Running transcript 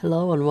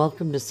Hello and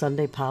welcome to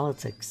Sunday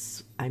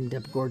Politics. I'm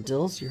Deb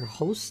Gordils, your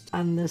host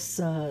on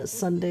this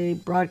Sunday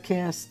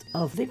broadcast.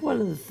 I think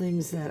one of the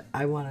things that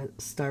I want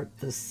to start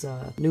this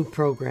new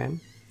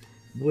program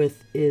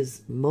with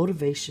is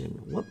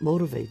motivation. What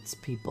motivates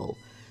people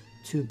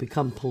to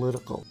become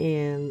political?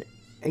 And,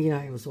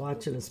 I was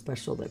watching a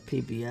special that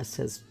PBS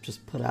has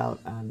just put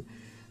out on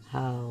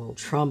how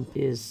Trump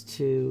is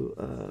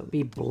to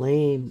be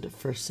blamed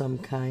for some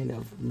kind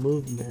of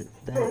movement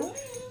that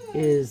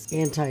is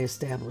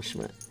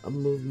anti-establishment, a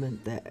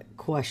movement that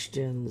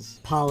questions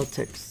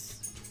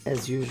politics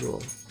as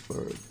usual,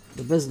 or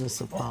the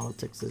business of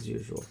politics as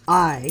usual.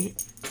 I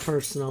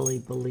personally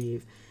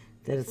believe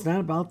that it's not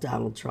about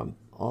Donald Trump,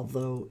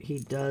 although he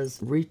does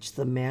reach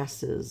the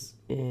masses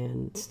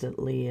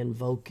instantly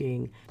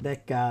invoking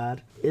that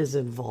God is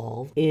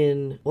involved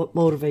in what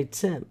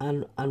motivates him,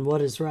 on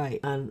what is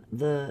right, on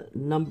the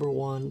number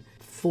one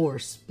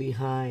force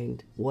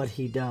behind what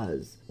he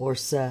does or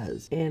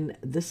says. And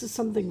this is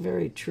something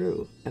very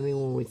true. I mean,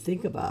 when we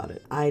think about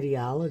it,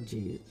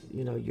 ideology,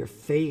 your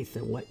faith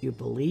and what you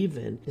believe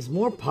in is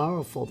more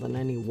powerful than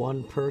any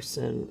one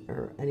person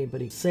or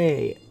anybody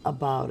say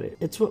about it.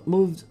 It's what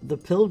moved the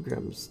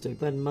Pilgrims to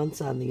spend months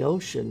on the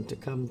ocean to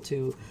come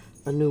to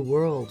a new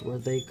world where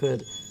they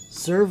could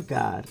serve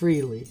God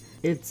freely.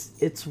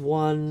 It's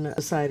one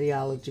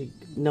ideology,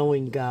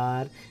 knowing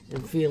God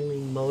and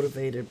feeling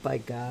motivated by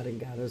God,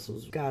 and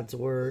God's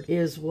word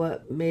is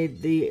what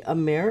made the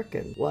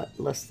American,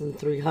 less than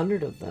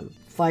 300 of them,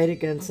 fight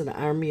against an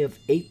army of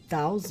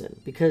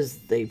 8,000 because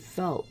they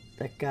felt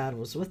that God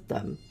was with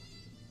them.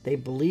 They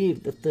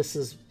believed that this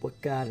is what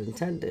God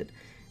intended.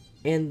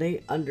 And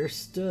they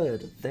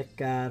understood that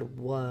God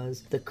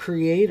was the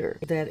creator,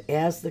 that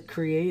as the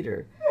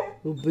creator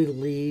who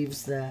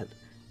believes that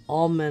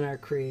all men are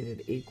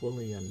created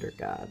equally under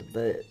God,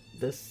 that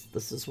this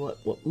is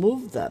what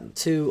moved them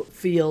to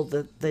feel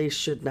that they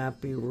should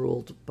not be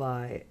ruled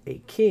by a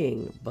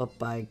king, but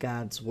by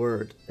God's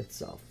word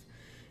itself.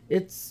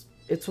 It's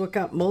what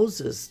got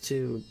Moses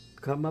to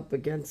come up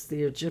against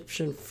the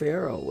Egyptian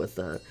Pharaoh with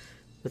a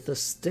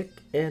stick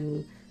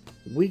and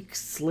weak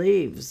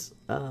slaves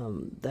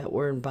that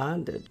were in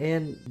bondage,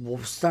 and we'll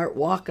start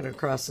walking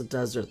across a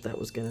desert that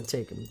was going to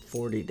take him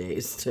 40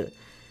 days to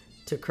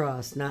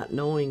cross, not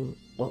knowing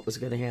what was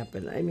going to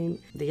happen. I mean,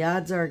 the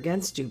odds are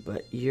against you,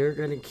 but you're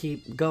going to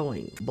keep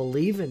going.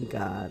 Believe in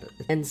God,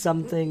 and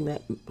something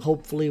that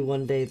hopefully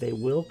one day they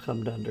will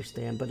come to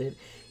understand. But it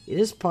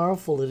is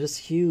powerful. It is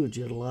huge.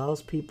 It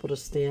allows people to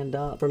stand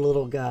up for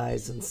little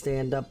guys and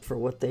stand up for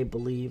what they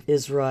believe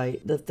is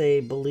right, that they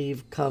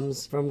believe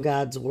comes from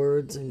God's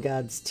words and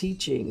God's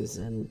teachings,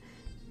 and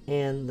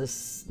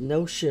this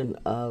notion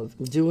of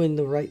doing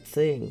the right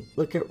thing.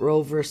 Look at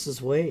Roe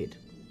versus Wade.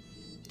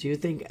 Do you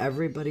think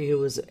everybody who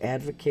was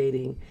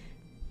advocating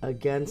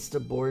against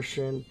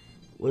abortion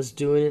was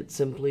doing it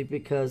simply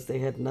because they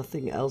had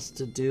nothing else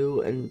to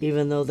do? And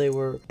even though they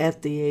were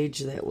at the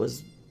age that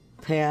was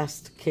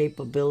past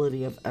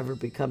capability of ever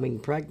becoming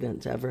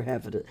pregnant, to ever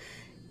have it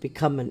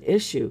become an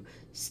issue,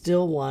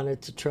 still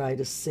wanted to try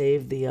to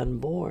save the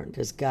unborn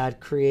because God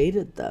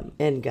created them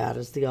and God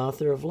is the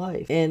author of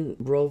life. And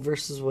Roe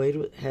versus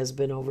Wade has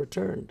been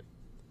overturned,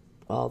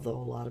 although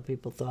a lot of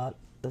people thought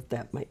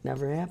that might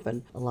never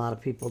happen. A lot of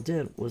people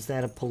did. Was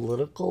that a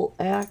political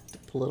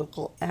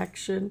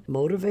action,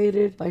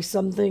 motivated by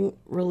something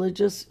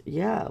religious?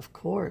 Yeah, of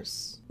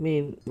course. I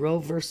mean, Roe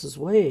versus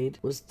Wade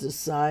was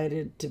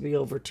decided to be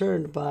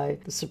overturned by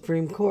the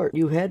Supreme Court.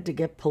 You had to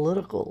get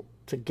political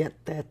to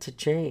get that to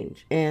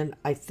change. And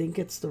I think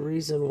it's the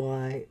reason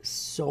why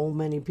so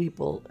many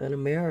people in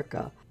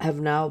America have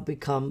now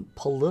become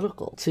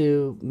political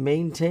to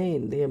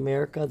maintain the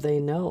America they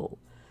know,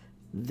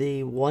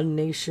 the one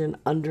nation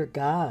under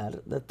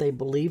God that they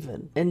believe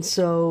in. And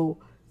so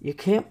you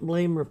can't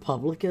blame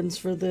Republicans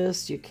for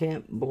this. You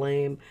can't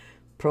blame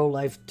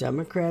pro-life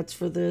Democrats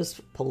for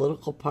this,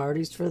 political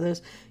parties for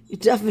this. You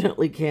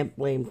definitely can't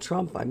blame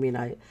Trump. I mean,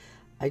 I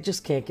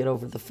just can't get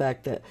over the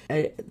fact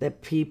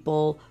that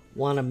people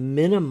want to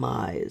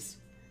minimize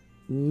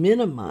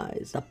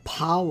the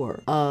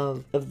power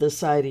of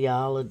this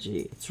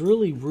ideology. It's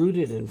really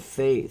rooted in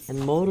faith and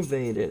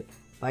motivated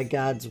by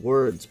God's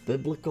words,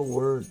 biblical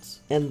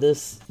words, and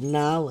this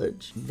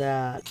knowledge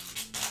that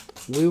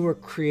we were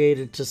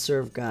created to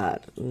serve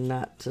God,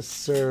 not to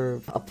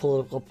serve a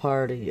political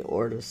party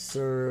or to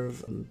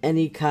serve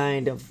any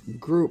kind of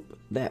group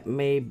that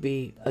may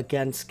be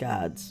against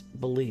God's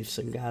beliefs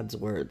and God's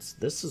words.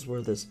 This is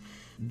where this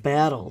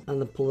battle on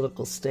the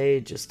political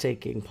stage is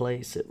taking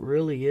place. It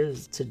really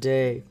is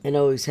today, and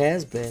always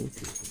has been,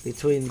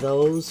 between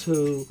those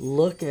who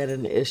look at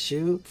an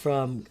issue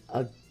from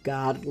a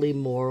godly,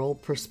 moral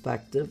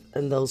perspective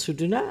and those who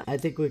do not. I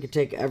think we could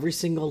take every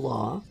single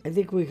law. I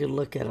think we could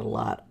look at a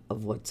lot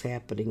of what's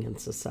happening in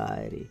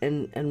society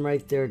and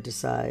right there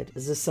decide,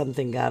 is this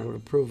something God would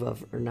approve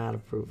of or not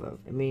approve of?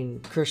 I mean,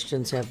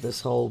 Christians have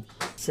this whole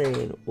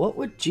saying, what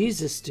would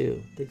Jesus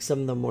do? I think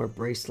some of them wear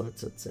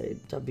bracelets that say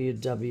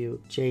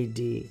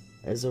WWJD.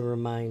 as a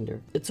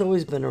reminder. It's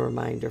always been a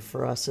reminder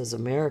for us as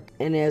Americans.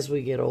 And as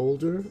we get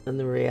older, and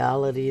the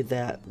reality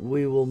that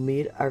we will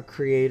meet our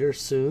Creator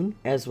soon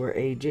as we're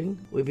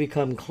aging, we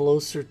become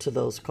closer to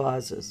those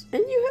causes.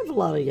 And you have a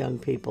lot of young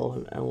people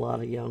and a lot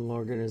of young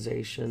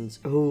organizations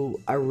who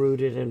are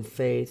rooted in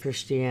faith,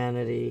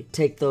 Christianity,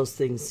 take those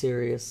things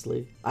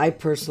seriously. I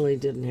personally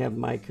didn't have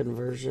my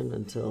conversion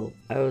until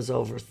I was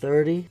over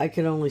 30. I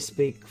can only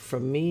speak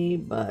from me,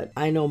 but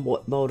I know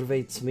what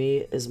motivates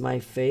me is my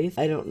faith.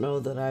 I don't know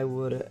that I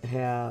would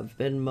have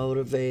been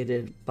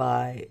motivated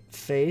by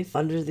faith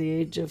under the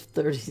age of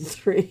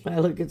 33. I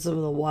look at some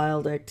of the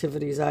wild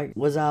activities I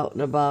was out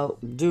and about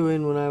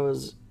doing when I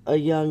was a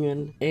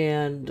youngin',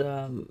 and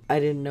I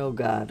didn't know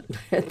God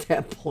at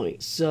that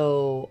point.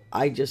 So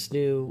I just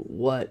knew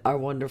what our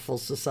wonderful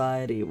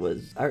society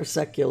was, our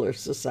secular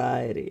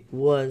society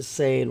was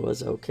saying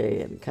was okay,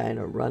 and kind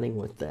of running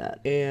with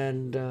that.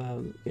 And,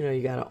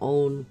 you got to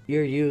own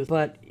your youth.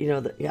 But,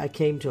 I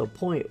came to a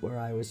point where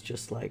I was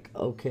just like,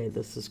 okay,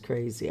 this is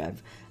crazy.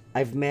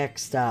 I've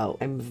maxed out.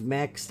 I'm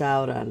maxed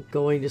out on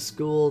going to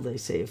school. They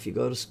say if you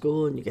go to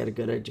school and you get a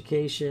good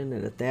education,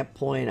 and at that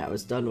point I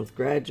was done with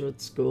graduate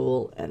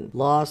school and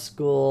law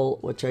school,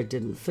 which I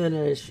didn't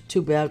finish,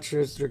 2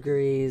 bachelor's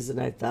degrees,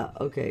 and I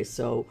thought, okay,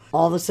 so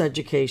all this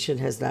education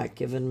has not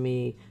given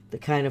me the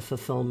kind of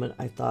fulfillment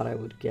I thought I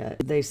would get.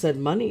 They said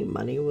money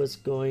was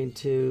going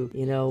to,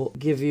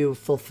 give you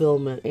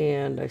fulfillment.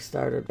 And I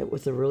started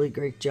with a really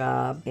great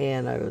job,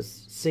 and I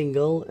was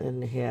single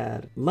and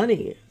had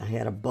money. I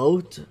had a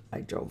boat.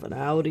 I drove an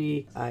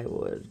Audi. I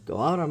would go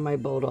out on my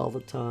boat all the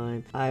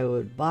time. I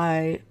would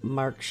buy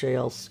Mark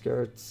Shale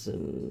skirts,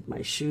 and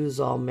my shoes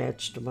all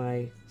matched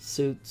my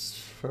suits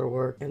for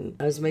work, and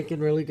I was making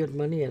really good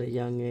money at a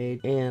young age.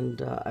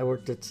 And I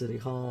worked at City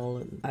Hall,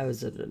 and I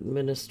was an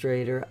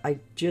administrator. I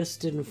just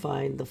didn't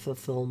find the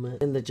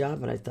fulfillment in the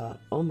job, and I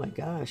thought, oh my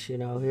gosh,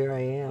 here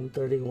I am,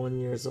 31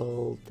 years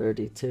old,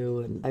 32,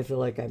 and I feel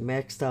like I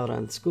maxed out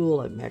on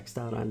school, I maxed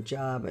out on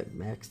job, I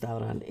maxed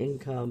out on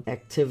income,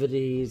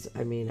 activities.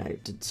 I mean, I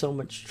did so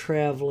much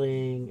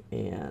traveling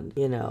and,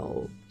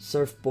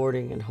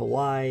 surfboarding in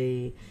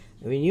Hawaii.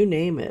 I mean, you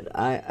name it.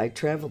 I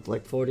traveled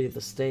like 40 of the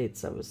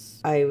states.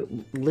 I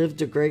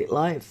lived a great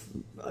life,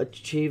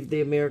 achieved the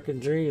American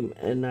dream,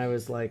 and I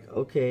was like,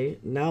 okay,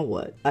 now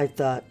what? I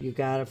thought you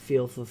gotta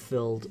feel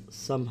fulfilled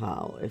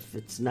somehow. If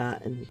it's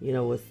not,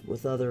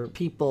 with other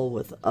people,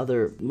 with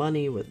other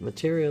money, with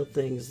material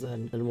things,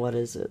 then what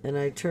is it? And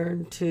I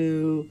turned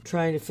to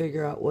trying to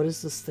figure out, what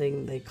is this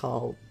thing they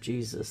call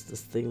Jesus,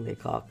 this thing they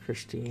call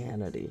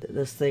Christianity,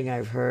 this thing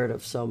I've heard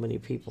of so many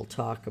people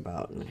talk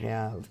about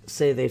and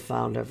say they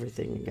found everything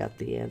and got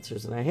the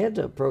answers. And I had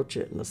to approach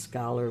it in a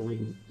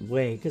scholarly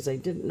way because I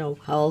didn't know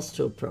how else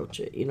to approach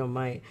it.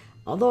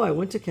 Although I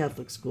went to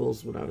Catholic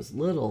schools when I was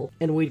little,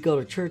 and we'd go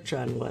to church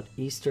on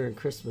Easter and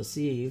Christmas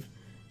Eve.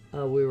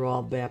 We were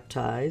all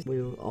baptized.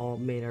 We all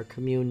made our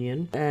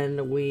communion,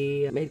 and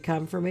we made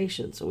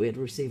confirmation. So we had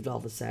received all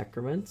the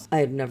sacraments. I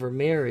had never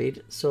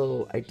married,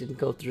 so I didn't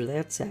go through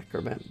that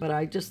sacrament. But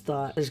I just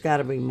thought, there's got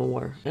to be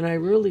more. And I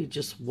really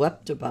just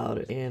wept about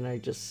it. And I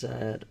just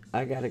said,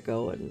 I got to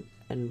go and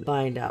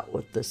find out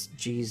what this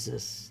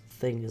Jesus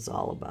thing is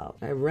all about.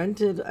 I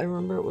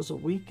remember it was a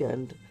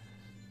weekend.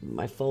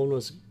 My phone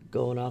was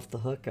going off the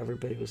hook.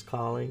 Everybody was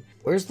calling,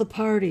 where's the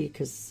party?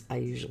 Because I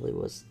usually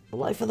was the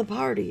life of the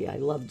party. I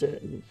loved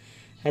it and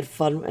had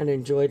fun and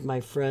enjoyed my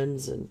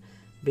friends and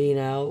being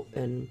out.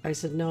 And I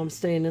said, no, I'm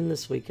staying in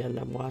this weekend.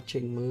 I'm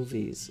watching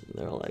movies.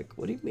 And they're like,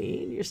 what do you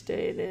mean you're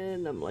staying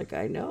in? I'm like,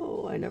 I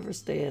know, I never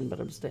stay in, but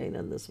I'm staying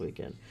in this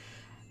weekend.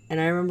 And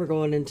I remember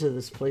going into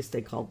this place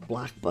they call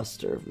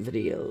Blockbuster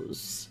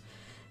Videos.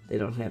 They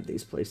don't have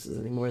these places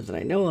anymore that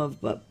I know of,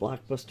 but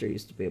Blockbuster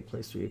used to be a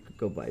place where you could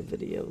go buy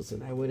videos.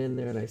 And I went in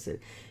there and I said,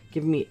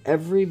 give me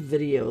every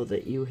video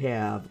that you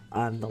have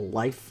on the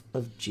life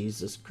of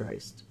Jesus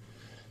Christ.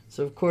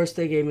 So, of course,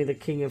 they gave me the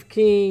King of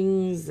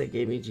Kings. They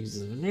gave me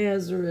Jesus of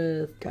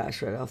Nazareth.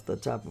 Gosh, right off the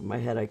top of my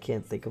head, I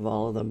can't think of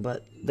all of them,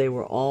 but they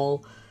were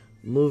all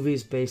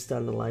movies based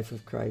on the life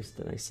of Christ.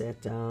 And I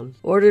sat down,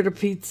 ordered a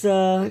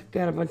pizza,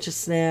 got a bunch of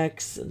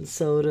snacks and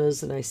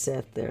sodas, and I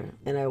sat there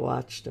and I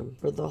watched them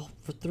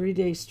for 3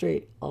 days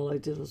straight. All I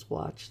did was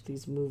watch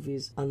these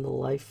movies on the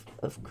life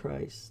of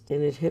Christ.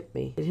 And it hit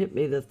me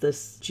that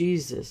this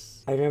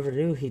Jesus, I never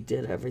knew he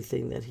did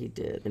everything that he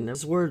did. And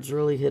his words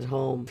really hit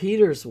home.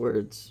 Peter's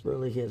words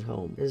really hit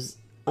home. His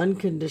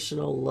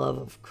unconditional love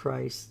of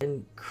Christ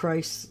and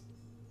Christ's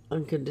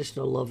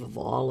unconditional love of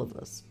all of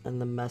us and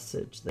the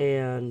message.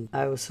 And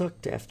I was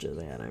hooked after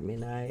that. I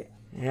mean, I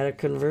had a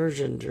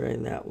conversion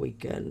during that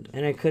weekend,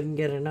 and I couldn't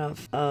get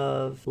enough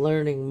of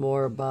learning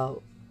more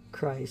about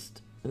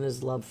Christ and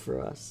his love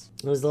for us,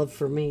 and his love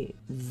for me.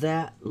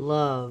 That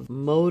love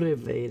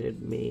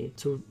motivated me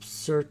to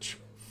search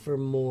for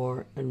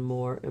more and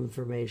more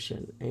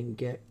information and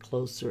get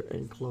closer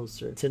and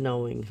closer to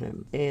knowing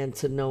him and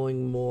to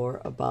knowing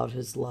more about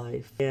his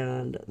life.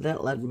 And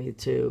that led me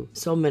to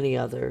so many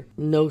other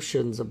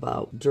notions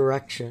about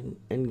direction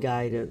and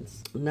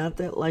guidance. Not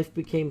that life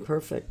became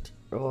perfect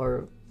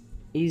or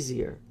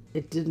easier.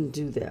 It didn't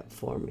do that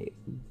for me,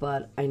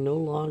 but I no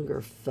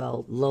longer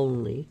felt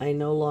lonely. I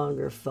no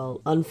longer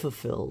felt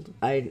unfulfilled.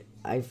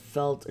 I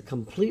felt a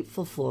complete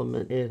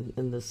fulfillment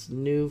in this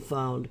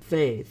newfound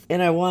faith,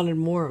 and I wanted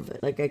more of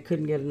it. Like, I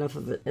couldn't get enough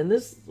of it. And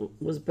this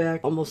was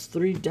back almost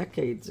 3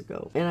 decades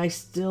ago, and I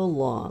still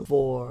long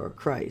for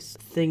Christ,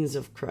 things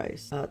of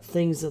Christ,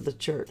 things of the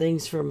church,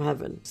 things from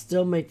heaven.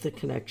 Still make the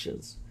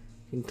connections.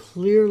 Can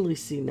clearly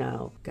see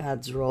now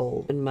God's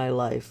role in my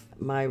life,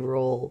 my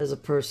role as a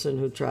person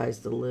who tries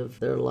to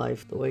live their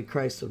life the way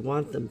Christ would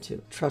want them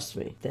to. Trust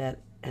me, that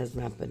has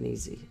not been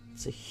easy.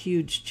 It's a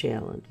huge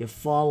challenge. You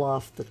fall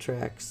off the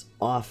tracks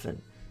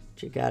often,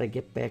 but you got to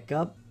get back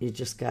up. You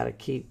just got to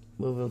keep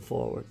moving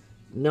forward,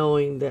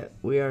 knowing that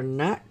we are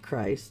not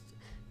Christ.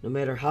 No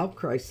matter how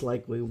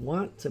Christ-like we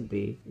want to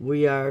be,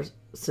 we are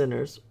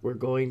sinners. We're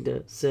going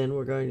to sin.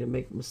 We're going to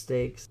make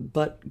mistakes,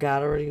 but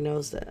God already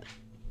knows that.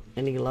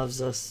 And he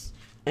loves us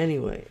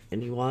anyway,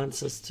 and he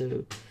wants us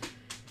to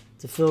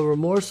feel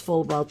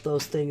remorseful about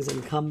those things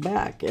and come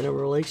back in a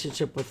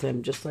relationship with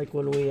him, just like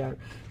when we are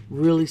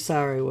really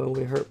sorry when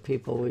we hurt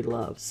people we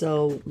love.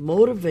 So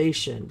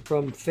motivation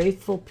from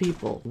faithful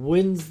people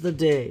wins the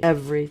day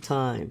every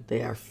time.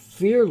 They are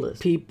fearless.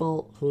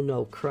 People who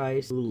know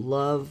Christ, who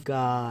love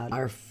God,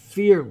 are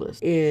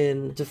fearless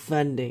in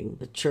defending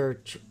the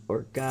church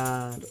or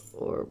God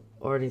or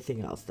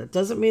anything else. That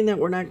doesn't mean that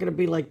we're not going to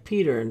be like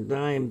Peter and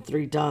deny him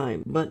 3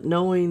 times, but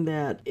knowing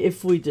that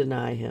if we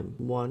deny him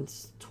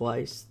once,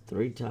 twice,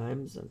 3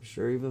 times, I'm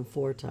sure even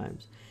 4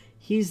 times,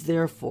 he's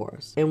there for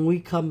us, and we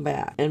come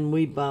back and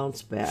we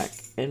bounce back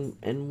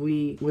and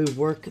we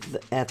work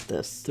at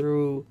this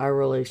through our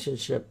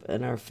relationship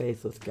and our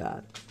faith with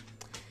God.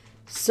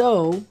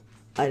 So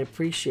I'd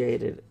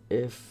appreciate it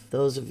if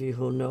those of you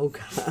who know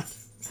God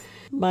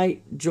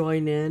might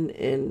join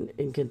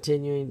in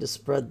continuing to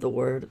spread the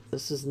word.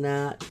 This is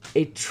not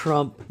a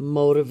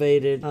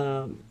Trump-motivated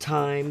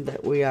time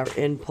that we are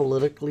in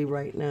politically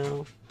right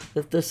now.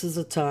 That this is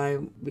a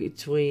time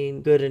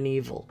between good and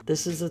evil.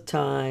 This is a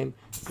time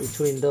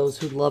between those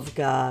who love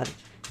God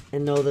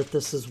and know that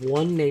this is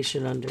one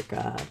nation under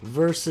God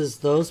versus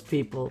those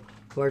people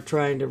who are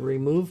trying to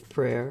remove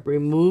prayer,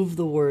 remove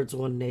the words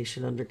one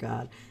nation under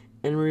God,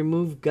 and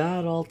remove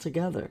God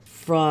altogether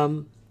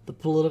from the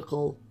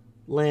political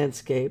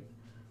landscape,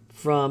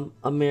 from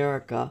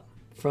America,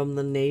 from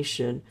the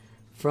nation,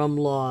 from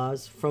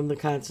laws, from the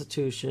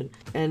Constitution,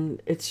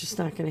 and it's just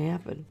not going to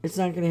happen. It's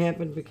not going to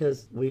happen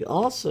because we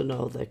also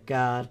know that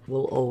God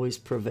will always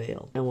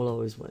prevail and will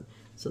always win.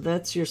 So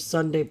that's your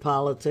Sunday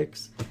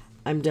politics.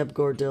 I'm Deb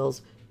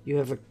Gordils. You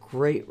have a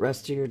great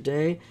rest of your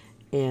day,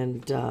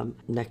 and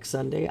next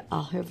Sunday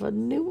I'll have a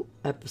new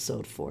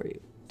episode for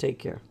you. Take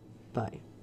care. Bye.